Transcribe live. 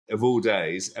of all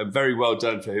days, and very well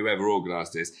done for whoever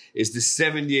organised this, is the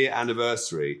 7-year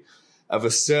anniversary of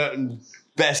a certain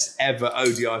best ever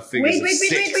ODI figures.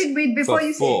 Wait, before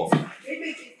you say it.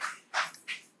 Wait.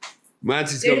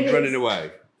 Mayanti's gone running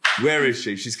away. Where is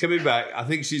she? She's coming back. I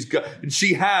think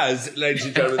she has, ladies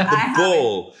and gentlemen, the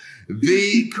ball.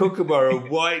 The Kookaburra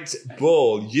white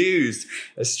ball used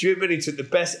as Stuart Binny took the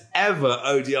best ever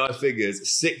ODI figures,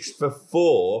 6 for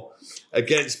 4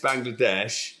 against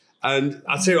Bangladesh. And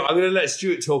I'll tell you what, I'm going to let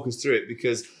Stuart talk us through it,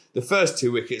 because the first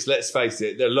 2 wickets, let's face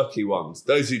it, they're lucky ones.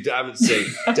 Those who haven't seen,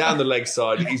 down the leg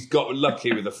side, he's got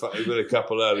lucky with a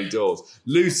couple early doors.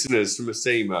 Looseners from a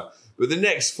seamer. But the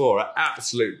next 4 are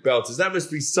absolute belters. That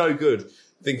must be so good,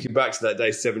 thinking back to that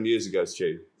day 7 years ago,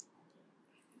 Stu.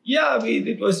 Yeah, I mean,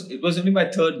 it was only my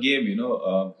 3rd game,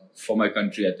 for my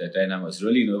country at that time. I was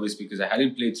really nervous because I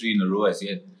hadn't played 3 in a row as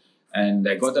yet. And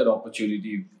I got that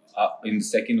opportunity in the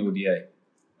second ODI.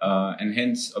 And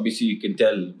hence, obviously, you can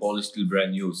tell the ball is still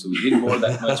brand new. So we didn't bowl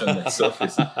that much on that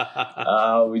surface.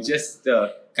 We just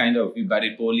we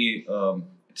batted poorly at the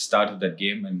start of that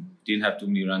game and didn't have too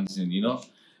many runs in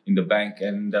the bank.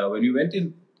 And when we went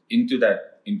into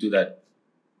that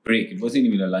break, it wasn't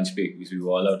even a lunch break because we were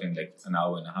all out in like an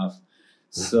hour and a half.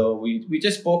 So we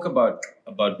just spoke about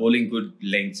bowling good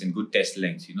lengths and good test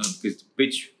lengths, because the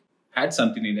pitch had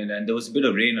something in it and there was a bit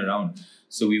of rain around.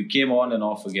 So we came on and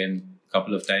off again a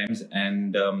couple of times,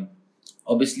 and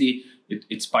obviously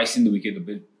it spiced in the wicket a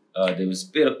bit. There was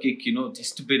a bit of kick,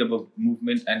 just a bit of a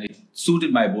movement, and it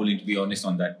suited my bowling, to be honest,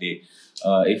 on that day.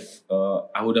 If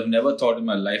I would have never thought in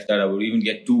my life that I would even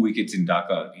get 2 wickets in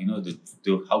Dhaka,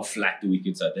 how flat the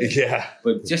wickets are there. Yeah.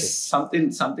 But just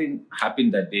something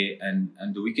happened that day, and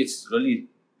the wickets really,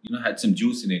 had some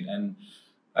juice in it. And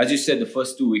as you said, the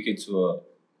first 2 wickets were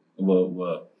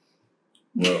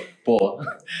poor.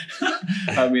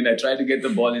 I mean, I tried to get the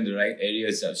ball in the right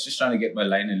areas. I was just trying to get my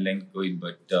line and length going,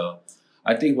 but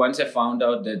I think once I found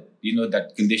out that,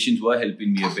 that conditions were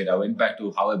helping me a bit, I went back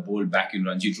to how I bowled back in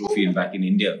Ranji Trophy and back in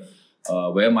India,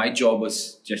 where my job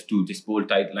was just to bowl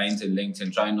tight lines and lengths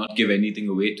and try and not give anything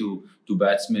away to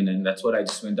batsmen. And that's what I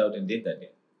just went out and did that day.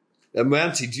 And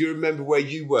Mayanti, do you remember where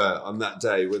you were on that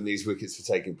day when these wickets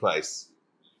were taking place?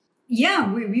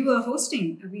 Yeah, we were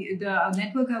hosting. The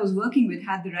network I was working with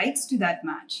had the rights to that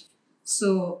match.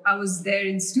 So I was there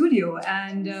in studio,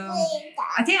 and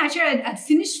I think actually I'd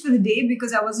finished for the day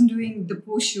because I wasn't doing the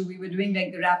post show. We were doing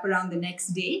like the wrap around the next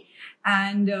day.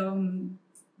 And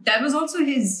that was also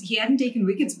he hadn't taken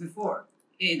wickets before.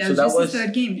 That was his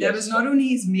 3rd game. Yes. That was not only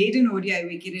his maiden ODI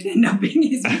wicket, it ended up being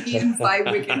his maiden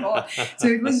 5-wicket haul. So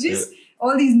it was just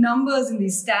all these numbers and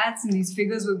these stats and these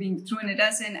figures were being thrown at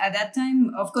us. And at that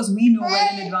time, of course, we know well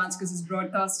in advance because as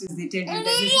broadcasters, they tell you that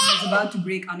this was about to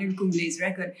break Anil Kumble's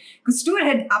record. Because Stuart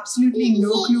had absolutely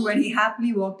no clue when he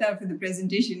happily walked out for the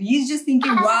presentation. He's just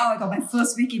thinking, wow, I got my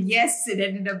first wicket. Yes, it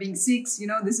ended up being 6.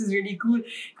 This is really cool.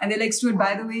 And they're like, Stuart,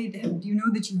 by the way, do you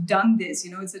know that you've done this?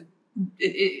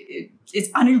 It's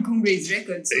Anil Kumble's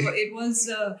record. So it was,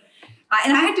 and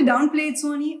I had to downplay it,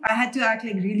 Swanny. I had to act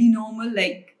like really normal,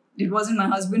 like, it wasn't my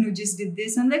husband who just did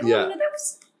this. I'm like, that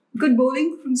was good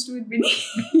bowling from Stuart Binny.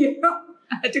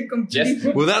 I had to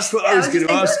completely... Well, that's what I was going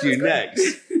to ask you next.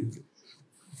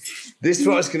 This is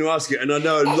what I was going to ask you. And I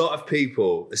know a lot of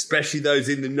people, especially those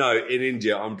in the know in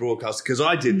India on broadcast, because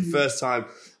I did the first time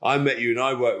I met you and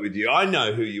I worked with you. I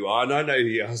know who you are and I know who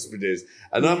your husband is.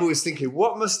 And I'm always thinking,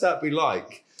 what must that be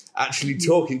like? Actually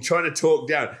trying to talk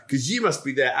down, because you must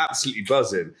be there absolutely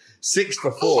buzzing. 6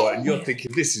 for 4, and you're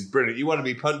thinking, this is brilliant. You want to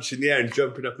be punching the air and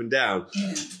jumping up and down.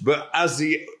 Yeah. But as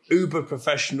the uber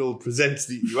professional presenter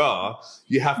that you are,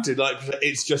 you have to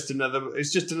it's just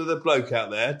another bloke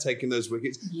out there taking those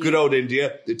wickets. Yeah. Good old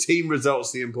India. The team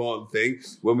result's the important thing,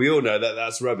 when we all know that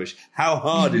that's rubbish. How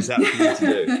hard is that for you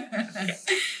to do?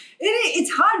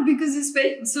 It's hard because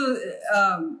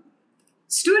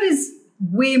Stuart is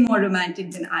way more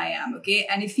romantic than I am, okay?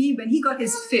 And when he got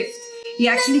his 5th, he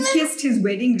actually kissed his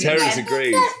wedding ring. Terence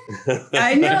agreed.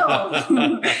 I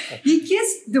know. He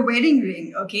kissed the wedding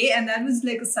ring, okay? And that was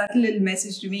like a subtle little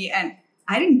message to me. And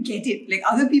I didn't get it. Like,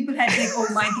 other people had like, oh,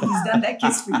 Mayanti, he's done that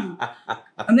kiss for you.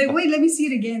 I'm like, wait, let me see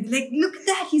it again. They're like, look at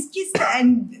that, he's kissed that.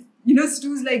 And,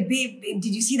 Stu's like, babe, did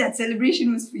you see that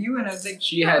celebration was for you? And I was like,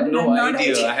 she had no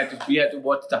idea. We had to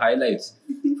watch the highlights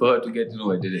for her to get to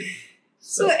know I did it.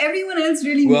 So everyone else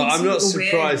really Well, I'm not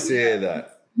surprised to hear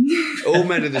that. All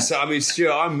men are the same. I mean,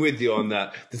 Stuart, I'm with you on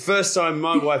that. The first time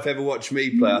my wife ever watched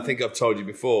me play, I think I've told you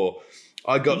before,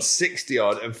 I got 60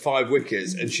 odd and 5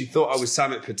 wickets, and she thought I was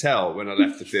Samit Patel when I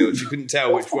left the field. She couldn't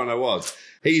tell which one I was.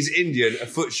 He's Indian, a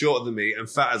foot shorter than me, and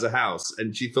fat as a house,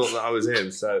 and she thought that I was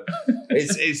him. So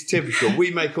it's typical. We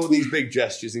make all these big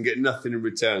gestures and get nothing in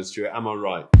return, Stuart. Am I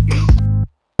right?